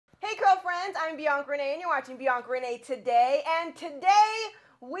friends, I'm Bianca Renee and you're watching Bianca Renee Today. And today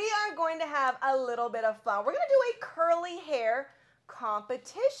we are going to have a little bit of fun. We're going to do a curly hair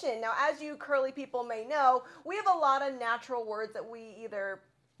competition. Now, as you curly people may know, we have a lot of natural words that we either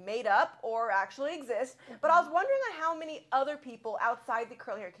made up or actually exist. But I was wondering on how many other people outside the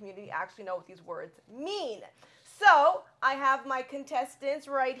curly hair community actually know what these words mean. So I have my contestants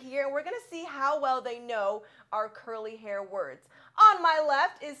right here, and we're going to see how well they know our curly hair words. On my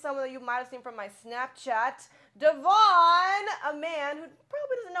left is someone that you might have seen from my Snapchat, Devon, a man who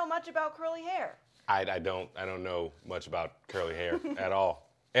probably doesn't know much about curly hair. I don't know much about curly hair at all.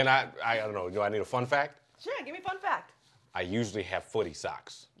 And I don't know, do I need a fun fact? Sure, give me a fun fact. I usually have footy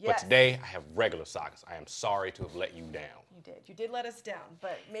socks, Yes. but today I have regular socks. I am sorry to have let you down. You did let us down,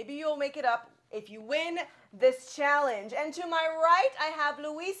 but maybe you'll make it up if you win this challenge. And to my right, I have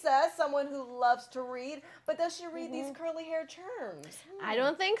Louisa, someone who loves to read, but does she read these curly hair terms? I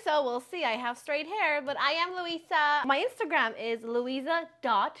don't think so. We'll see. I have straight hair, but I am Louisa. My Instagram is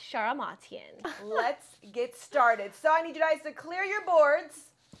Louiza.Sharamatyan. Let's get started. So I need you guys to clear your boards,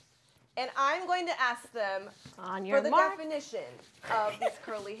 and I'm going to ask them On your for the mark. definition of these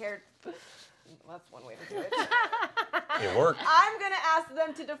curly hair. Well, that's one way to do it. It worked. I'm going to ask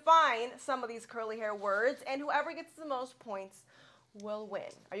them to define some of these curly hair words, and whoever gets the most points will win.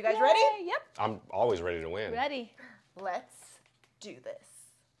 Are you guys ready? Yep. I'm always ready to win. Ready. Let's do this.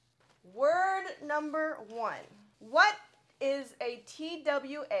 Word number one. What is a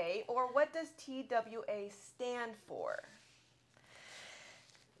TWA, or what does TWA stand for?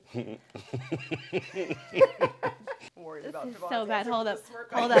 Worried about This is Devon's so bad. answer Hold with up. a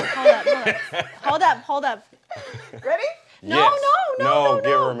smirk Hold on up. Hold up. Hold up. Hold up. Hold up. Ready? No, Yes. no.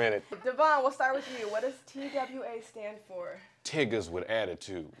 Give her a minute. Devon, we'll start with you. What does TWA stand for? Tiggers with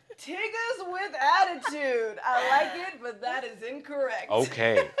attitude. Tigers with attitude. I like it, but that is incorrect.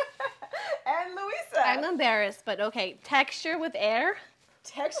 Okay. And Louisa. I'm embarrassed, but okay. Texture with air.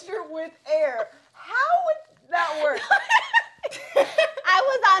 Texture with air. How would that work? I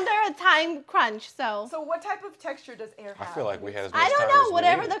was under a time crunch, so. So what type of texture does air I have? feel like we had as much I don't time know. as we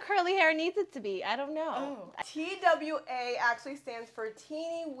Whatever needed. the curly hair needs it to be. I don't know. Oh. TWA actually stands for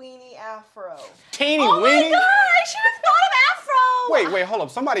teeny weeny afro. Teeny Oh my weeny? God! I should have thought of afro. Wait, hold up.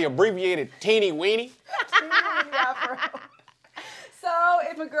 Somebody abbreviated teeny weeny? Teeny weeny afro. So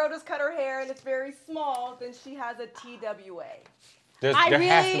if a girl just cut her hair and it's very small, then she has a TWA. There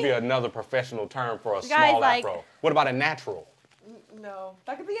has to be another professional term for a small like- afro. What about a natural? No,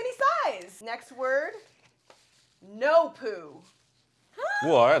 that could be any size. Next word, no poo.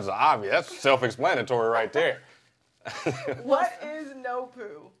 Well, that's obvious. That's self-explanatory right there. What is no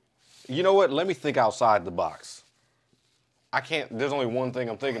poo? You know what? Let me think outside the box. I can't. There's only one thing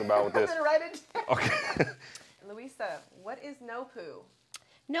I'm thinking about with I'm this. gonna write it down. Okay. Louisa, what is no poo?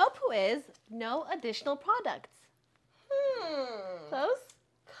 No poo is no additional products. Close?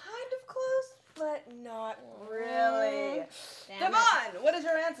 Kind of close, but not really. Damn Devon, what is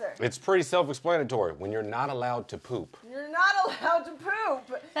your answer? It's pretty self-explanatory. When you're not allowed to poop. You're not allowed to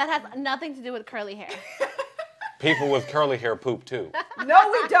poop. That has nothing to do with curly hair. People with curly hair poop too.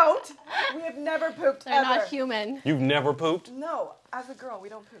 No, we don't. We have never pooped They're ever. not human. You've never pooped? No, as a girl, we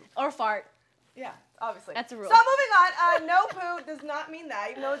don't poop. Or fart. Yeah, obviously. That's a rule. So moving on, no poo does not mean that,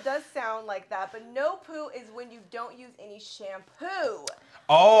 even though it does sound like that, but no poo is when you don't use any shampoo. Oh.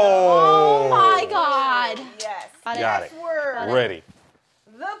 Oh my God. Yes. Got it. Got Next it. word. Ready.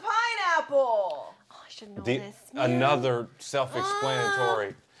 The pineapple. Oh, I should know The- this. another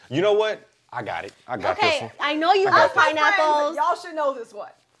self-explanatory. You know what? I got it. I got this Okay, one. I know you I love got this. pineapples. Y'all should know this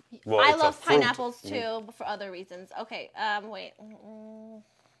one. Well, I it's a love fruit. pineapples too, but for other reasons. Okay, wait.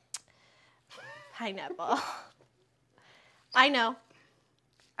 Pineapple. I know.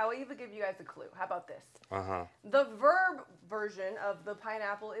 I will even give you guys a clue. How about this? Uh-huh. The verb version of the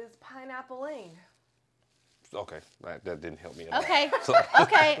pineapple is pineappling. Okay, that didn't help me at all. Okay. So-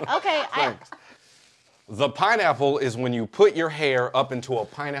 Okay. Thanks. The pineapple is when you put your hair up into a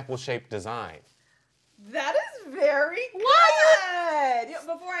pineapple-shaped design. That is very good. Yeah,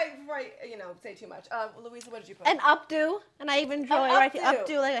 before I say too much, Louisa, what did you put? An updo, and I even drew An it right updo.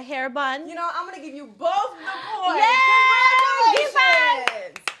 updo like a hair bun. You know, I'm gonna give you both the points. Yay!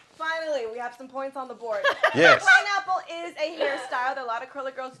 Congratulations! Finally, we have some points on the board. Yes. Pineapple is a hairstyle that a lot of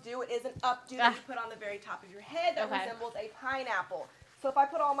curly girls do. It is an updo that you put on the very top of your head that Okay. resembles a pineapple. So if I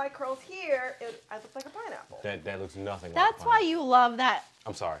put all my curls here, I look like a pineapple. That looks nothing That's like why pineapple. you love that.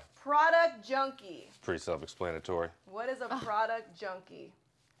 I'm sorry. Product junkie. Pretty self-explanatory. What is a product junkie?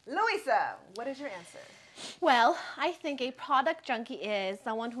 Louisa, what is your answer? Well, I think a product junkie is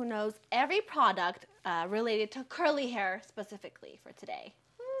someone who knows every product related to curly hair specifically for today.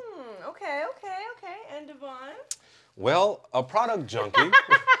 Okay. And Devon? Well, a product junkie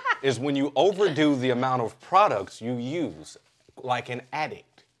is when you overdo the amount of products you use, like an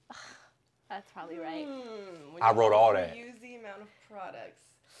addict. That's probably right. I wrote all that. Use the amount of products.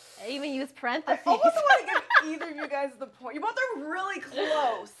 I even use I parentheses. almost want to give either of you guys the point. You both are really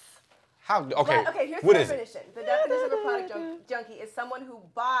close. How? Okay. But, okay, here's What the is it? definition. The definition of a product junkie is someone who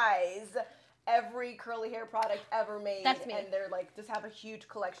buys every curly hair product ever made. That's me. And they're like, just have a huge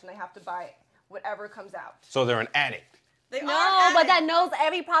collection. They have to buy whatever comes out. So they're an addict. They No, are but that addicts. knows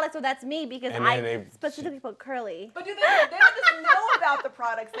every product, so that's me because And then I they- specifically put curly. But they don't just know about the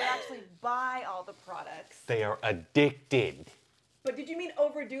products. They actually buy all the products. They are addicted. But did you mean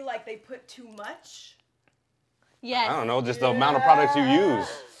overdo, like they put too much? Yes. I don't know, just the amount of products you use.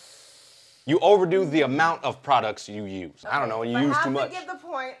 You overdo the amount of products you use. I don't know, and you use too much. If I have to give the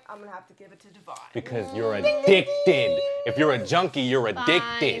point, I'm going to have to give it to Devon. Because you're addicted. If you're a junkie, you're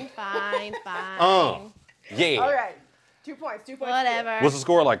addicted. Fine. Yeah. All right. 2 points. 2 points. Whatever. What's the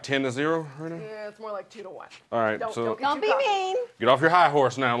score, like 10-0 right now? Yeah, it's more like 2-1. All right, Don't so get Don't too be cocky. mean. get off your high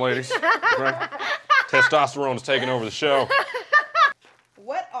horse now, ladies. Right? Testosterone is taking over the show.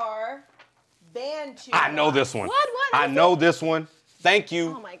 What are Bantu? I know this one. What? I know this one. Thank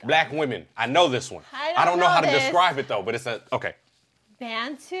you, Oh my God. black women. I know this one. I don't know how to know this. describe it though, but it's okay.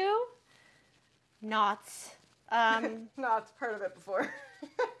 Bantu? Knots. No, I've heard of it before.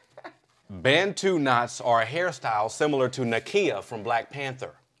 Bantu knots are a hairstyle similar to Nakia from Black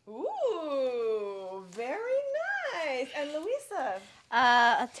Panther. Ooh, very nice. And Louisa?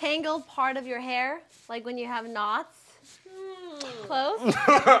 A tangled part of your hair, like when you have knots. Close?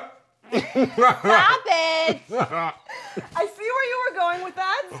 Stop it! I see where you were going with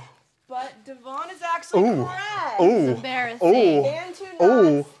that, but Devon is actually correct. Embarrassing. Bantu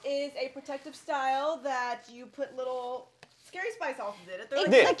knots is a protective style that you put little Scary Spice also did it. They're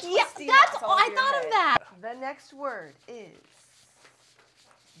like, did. Like, yeah, twisty that's knots all all I over your thought of head. that. The next word is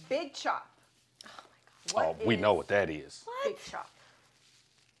big chop. Oh, we know what that is. Big chop.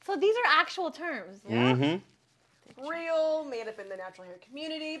 So these are actual terms. Mm-hmm. Real, made up in the natural hair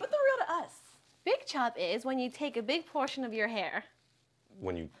community, but they're real to us. Big chop is when you take a big portion of your hair.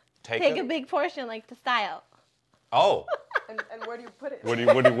 When you take Take it. a big portion, like to style. Oh, And where do you put it? what do you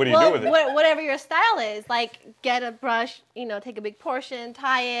do with it? Whatever your style is, like get a brush, take a big portion,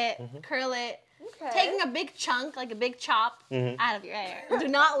 tie it, curl it. Okay. Taking a big chunk, like a big chop, out of your hair. Do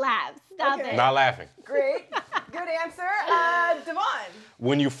not laugh. Stop Okay. it. Not laughing. Great. Good answer. Devon.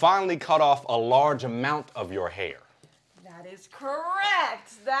 When you finally cut off a large amount of your hair. That is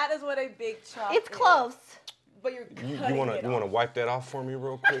correct. That is what a big chop It's is. close. But you're You cutting wanna it you wanna off. wipe that off for me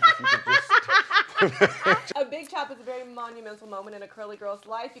real quick? If you could just... A big chop is a very monumental moment in a curly girl's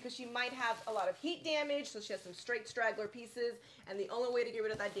life because she might have a lot of heat damage, so she has some straight straggler pieces, and the only way to get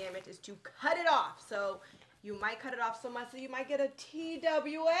rid of that damage is to cut it off. So you might cut it off so much that you might get a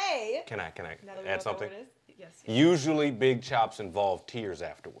TWA. Can I Now that we know add what something? that word is. Yes. Usually big chops involve tears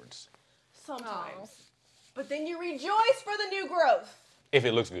afterwards. Sometimes. But then you rejoice for the new growth. If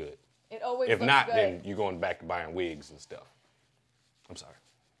it looks good. It always If looks not, good. then you're going back to buying wigs and stuff. I'm sorry.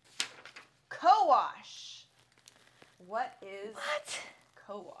 Co-wash. What is What?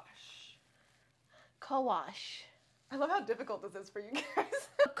 co-wash? Co-wash. I love how difficult this is for you guys.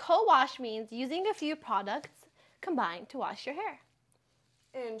 Co-wash means using a few products combined to wash your hair.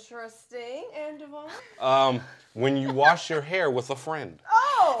 Interesting. And Devon? When you wash your hair with a friend.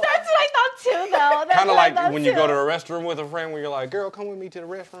 Oh! That's what I thought too, though. That's Kind of what I like thought when you too. go to the restroom with a friend where you're like, girl, come with me to the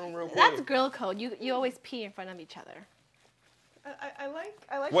restroom real quick. That's girl code. You always pee in front of each other. I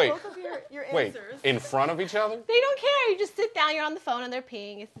like Wait. both of your Wait, answers. in front of each other? They don't care. You just sit down. You're on the phone and they're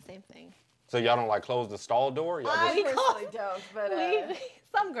peeing. It's the same thing. So y'all don't like close the stall door? Y'all I just... personally don't, but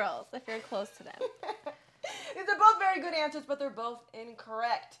Some girls, if you're close to them. these are both very good answers, but they're both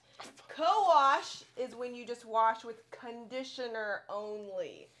incorrect. Co-wash is when you just wash with conditioner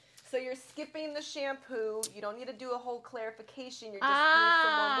only. So you're skipping the shampoo. You don't need to do a whole clarification. You're just need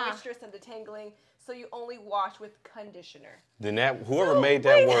some more moisture, some detangling. So you only wash with conditioner. Then whoever made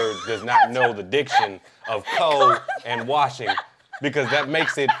that word does not know the diction of co and washing, because that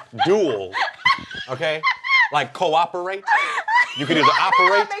makes it dual, okay? Like cooperate. You can either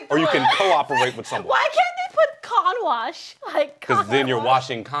operate or you can cooperate with someone. Why can't they put con wash? Because then you're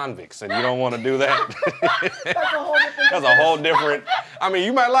washing convicts, and you don't want to do that. That's a whole different That's a whole different. I mean,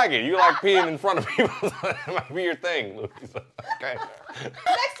 you might like it. You like peeing in front of people. That might be your thing, Louisa. Okay. Next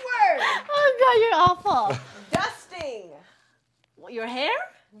word. Oh God, you're awful. Dusting. What, your hair?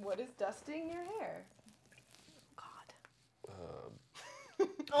 What is dusting your hair? God.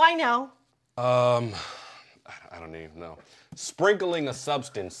 Oh, I know. I don't even know. Sprinkling a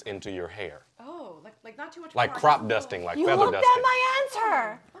substance into your hair. Oh, like not too much. Like crop dusting, like You feather looked dusting. at my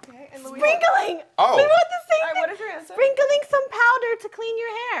answer. Okay, and Louisa? Sprinkling. Oh. We wrote the same All right, thing. what is your answer? Sprinkling some powder to clean your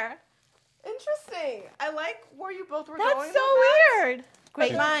hair. Interesting. I like where you both were That's going. so with that. weird.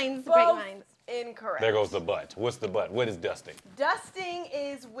 Great minds, Both great minds. Incorrect. There goes the butt. What's the butt? What is dusting? Dusting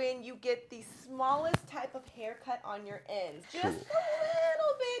is when you get the smallest type of haircut on your ends. Just a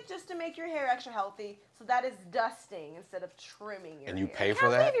little bit, just to make your hair extra healthy. So that is dusting instead of trimming your And you hair. pay I for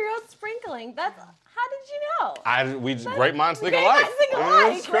can't that? believe you wrote sprinkling. That's how did you know? Great minds think Great alike. minds think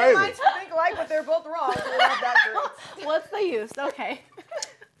alike. It's Great crazy. minds think alike, but they're both wrong. So we're not that great. What's the use? Okay.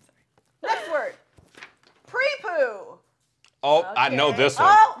 Next word. Pre-poo. Oh, I know Okay. this one.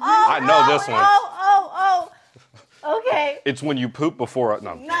 I I know this one. Okay. It's when you poop before.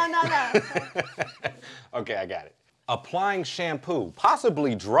 No. No. Okay, I got it. Applying shampoo,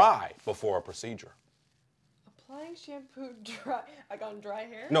 possibly dry, before a procedure. Applying shampoo dry. Like on dry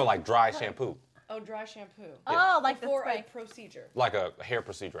hair? No, like dry shampoo, Oh, dry shampoo. Oh, like the Before spray. a procedure. like a hair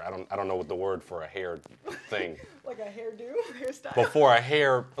procedure. I don't know what the word for a hair thing. Like a hairdo, hairstyle. Before a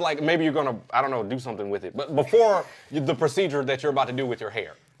hair, like maybe you're gonna, I don't know, do something with it. But before the procedure that you're about to do with your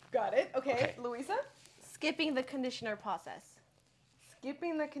hair. Got it. Okay. Okay. Louisa? Skipping the conditioner process.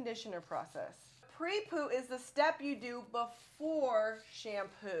 Skipping the conditioner process. Pre-poo is the step you do before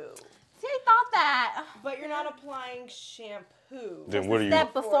shampoo. See, I thought that. But you're not applying shampoo. Then what do you?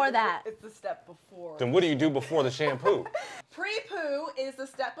 Step before that. It's the step before. Then what do you do before the shampoo? Pre-poo is the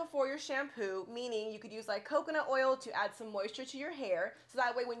step before your shampoo, meaning you could use like coconut oil to add some moisture to your hair. So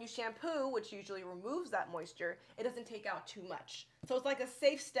that way when you shampoo, which usually removes that moisture, it doesn't take out too much. So it's like a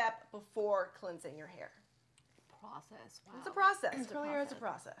safe step before cleansing your hair. Process. Wow. It's a process. It's a Curly hair is a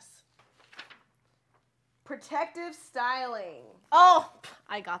process. Protective styling. Oh,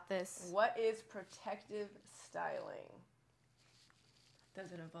 I got this. What is protective styling?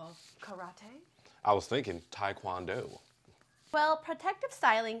 Does it involve karate? I was thinking taekwondo. Well, protective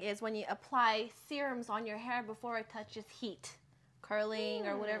styling is when you apply serums on your hair before it touches heat, curling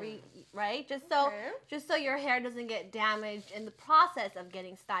or whatever, right? Just so your hair doesn't get damaged in the process of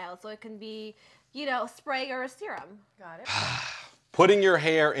getting styled. So it can be, spray or a serum. Got it. Putting your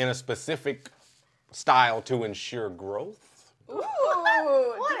hair in a specific style to ensure growth. Ooh,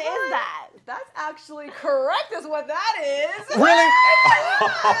 What is Devon, that? That's actually correct, is what that is. Really?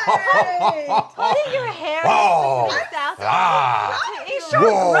 Right. Putting your hair Oh. in a specific style Ah. to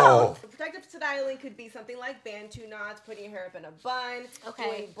ensure Whoa. growth. Protective styling could be something like bantu knots, putting your hair up in a bun, Okay.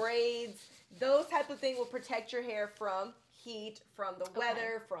 doing braids. Those type of things will protect your hair from heat, from the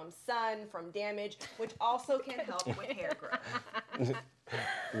weather, from sun, from damage, which also can help with hair growth.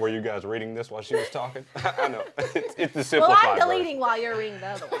 Were you guys reading this while she was talking? I know. It's the Well, simplified I'm version. deleting while you're reading the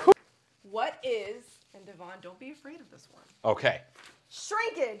other one. What is, and Devon, don't be afraid of this one, Okay.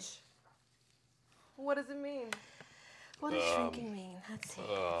 shrinkage? What does it mean? What does shrinking mean? Let's see.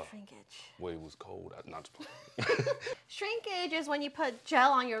 Shrinkage. Well, it was cold. Not Shrinkage is when you put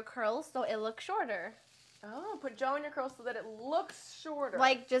gel on your curls so it looks shorter. Oh, put gel in your curls so that it looks shorter.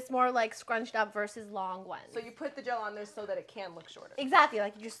 Like just more like scrunched up versus long ones. So you put the gel on there so that it can look shorter. Exactly,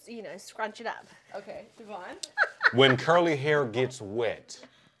 like you just, scrunch it up. Okay, Devon. When curly hair gets wet,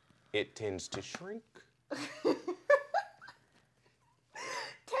 it tends to shrink. Tends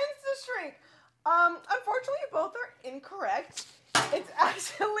to shrink. Unfortunately, both are incorrect. It's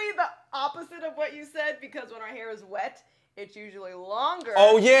actually the opposite of what you said because when our hair is wet, it's usually longer.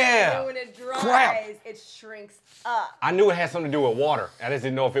 Oh, yeah. And when it dries, Crap. it shrinks up. I knew it had something to do with water. I just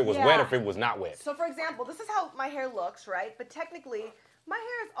didn't know if it was wet Yeah. or if it was not wet. So for example, this is how my hair looks, right? But technically, my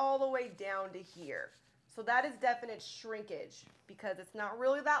hair is all the way down to here. So that is definite shrinkage because it's not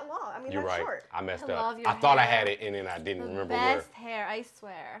really that long. I mean, You're that's right. short. I messed I love up. your I thought I hair. had it and then I didn't The remember best hair, I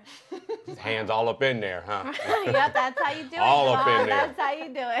swear. where. Hands all up in there, huh? Yep, that's how you do it. All up in Devon. there. That's how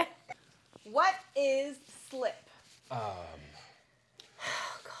you do it. What is slip? Oh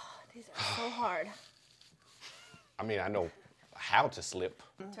God, these are so hard. I mean, I know how to slip.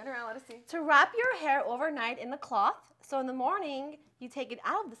 Turn around, let us see. To wrap your hair overnight in the cloth, so in the morning you take it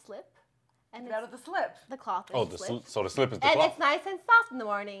out of the slip, and Get out of the slip. the cloth is Oh, the slip. so the slip is the And cloth. it's nice and soft in the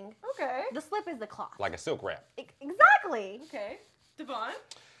morning. Okay. The slip is the cloth. Like a silk wrap. Exactly. Okay. Devon?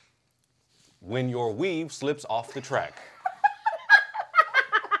 When your weave slips off the track.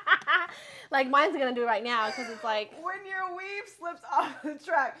 Like mine's gonna do it right now because it's like When your weave slips off the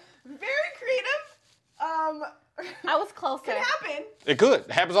track. Very creative. I was closer. Can happen. It could.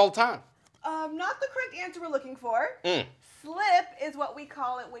 It happens all the time. Not the correct answer we're looking for. Slip is what we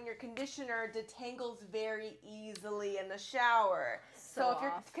call it when your conditioner detangles very easily in the shower. So if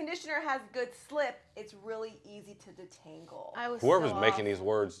your conditioner has good slip, it's really easy to detangle. Whoever's making these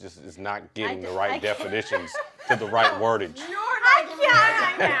words just is not getting the right definitions to the right wordage.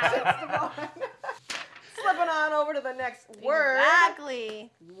 I can't. Slipping on over to the next word.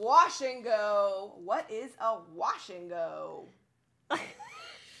 Exactly. Wash and go. What is a wash and go? I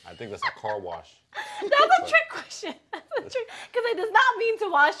think that's a car wash. That's a trick question. Because it does not mean to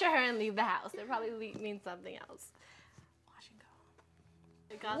wash your hair and leave the house. It probably means something else. Wash and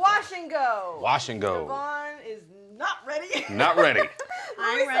go. Wash and go. Wash and go. Devon is not ready. Not ready.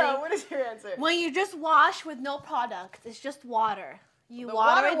 I'm ready. What is your answer? When you just wash with no products, it's just water. You The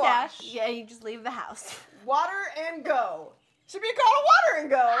water water it wash. down. Yeah, you just leave the house. Water and go. Should be called water and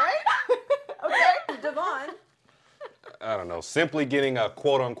go, right? Okay, Devon. I don't know. Simply getting a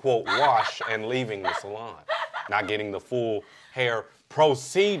quote-unquote wash and leaving the salon. Not getting the full hair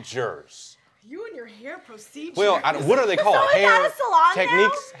procedures. You and your hair procedures. Well, what are they called? So is that Hair a salon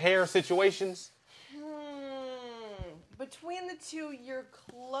techniques? Hair situations? Between the two, you're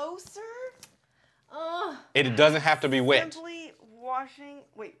closer. It doesn't have to be wet. Simply washing.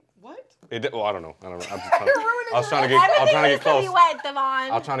 Wait, what? Well, I don't know. I'm just trying, ruining I was trying to get Everything close. needs to be wet, Devon. I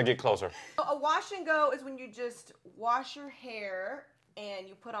was trying to get closer. A wash and go is when you just wash your hair and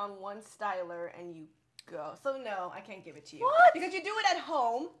you put on one styler and you go. So no, I can't give it to you. What? Because you do it at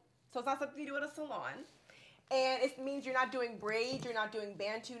home, so it's not something you do at a salon. And it means you're not doing braids, you're not doing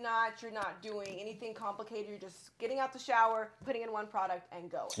bantu knots, you're not doing anything complicated. You're just getting out the shower, putting in one product, and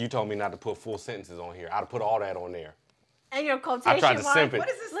going. You told me not to put full sentences on here. I'd have put all that on there. And your quotation I tried to mark. simp it. What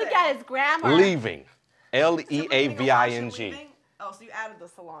does this Look say? at his grammar. Leaving. So we're putting a wash and Leaving. leaving? Oh, so you added the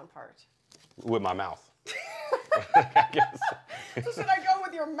salon part. With my mouth. I guess. So should I go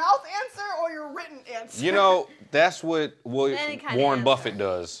with your mouth answer or your written answer? You know, that's what Any kind of Warren answer. Buffett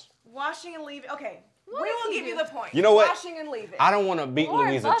does. Washing and leaving. Okay. What We does will he give you do? the point. You know what? Washing and leaving. I don't want to beat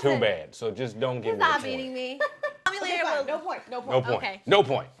Warren Louisa too Buffett. bad, so just don't give He's me the not point. beating me. Okay, fine. No point. No point. No point. Okay. No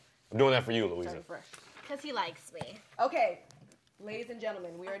point. I'm doing that for you, Louisa. Starting fresh. Because he likes me. Okay, ladies and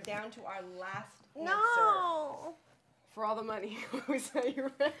gentlemen, we are down to our last answer. No. For all the money. We say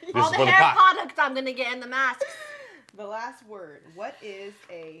you ready? This All is the for the hair pot. products I'm going to get in the masks. The last word. What is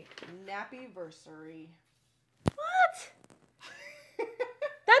a nappy-versary? What?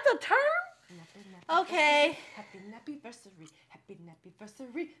 That's a term? Okay. Happy nappy-versary. Happy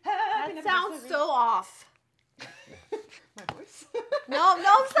nappy-versary. That sounds so off. My voice? No,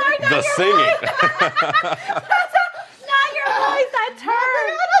 I'm sorry. Not The your singing. voice. Not your voice. That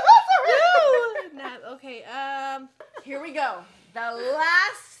term. No. Okay. Here we go. The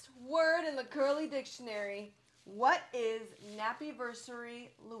last word in the Curly Dictionary. What is nappy-versary,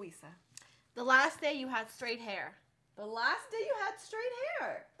 Louisa? The last day you had straight hair. The last day you had straight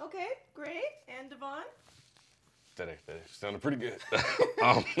hair. Okay, great. And Devon? That sounded pretty good.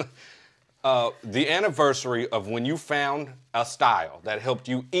 The anniversary of when you found a style that helped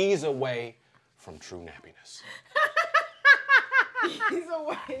you ease away from true nappiness. He's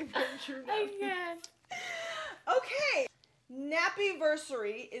away from true nappy. Yes. Okay.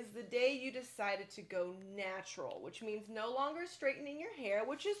 Nappyversary is the day you decided to go natural, which means no longer straightening your hair,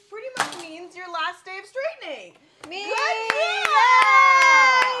 which is pretty much means your last day of straightening. Me. Good Yay!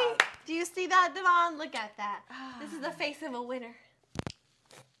 job! Do you see that, Devon? Look at that. This is the face of a winner.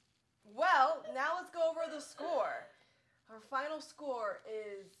 Well, now let's go over the score. Our final score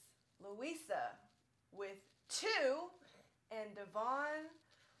is Louisa with 2 and Devon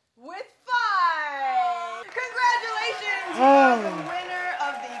with 5. Congratulations! You are the winner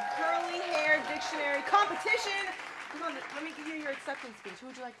of the Curly Hair Dictionary competition. Devon, let me give you your acceptance speech. Who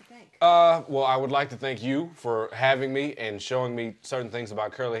would you like to thank? Well, I would like to thank you for having me and showing me certain things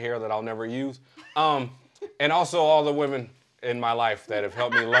about curly hair that I'll never use. And also all the women in my life that have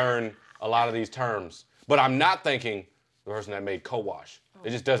helped me learn a lot of these terms. But I'm not thanking the person that made co-wash. It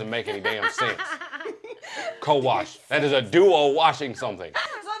just doesn't make any damn sense. Co-wash. That is a duo washing something.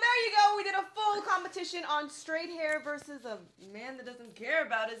 So there you go. We did a full competition on straight hair versus a man that doesn't care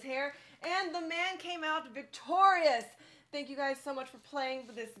about his hair. And the man came out victorious. Thank you guys so much for playing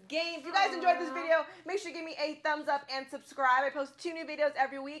this game. If you guys enjoyed this video, make sure you give me a thumbs up and subscribe. I post 2 new videos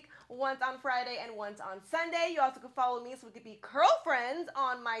every week, once on Friday and once on Sunday. You also can follow me so we could be curl friends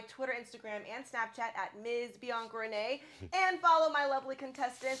on my Twitter, Instagram, and Snapchat at Ms. BiancaRenee. And follow my lovely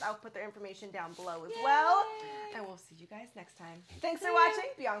contestants. I'll put their information down below as well. And we'll see you guys next time. Thanks for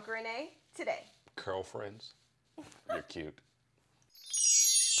watching BiancaRenee Today. Curl friends, you're cute.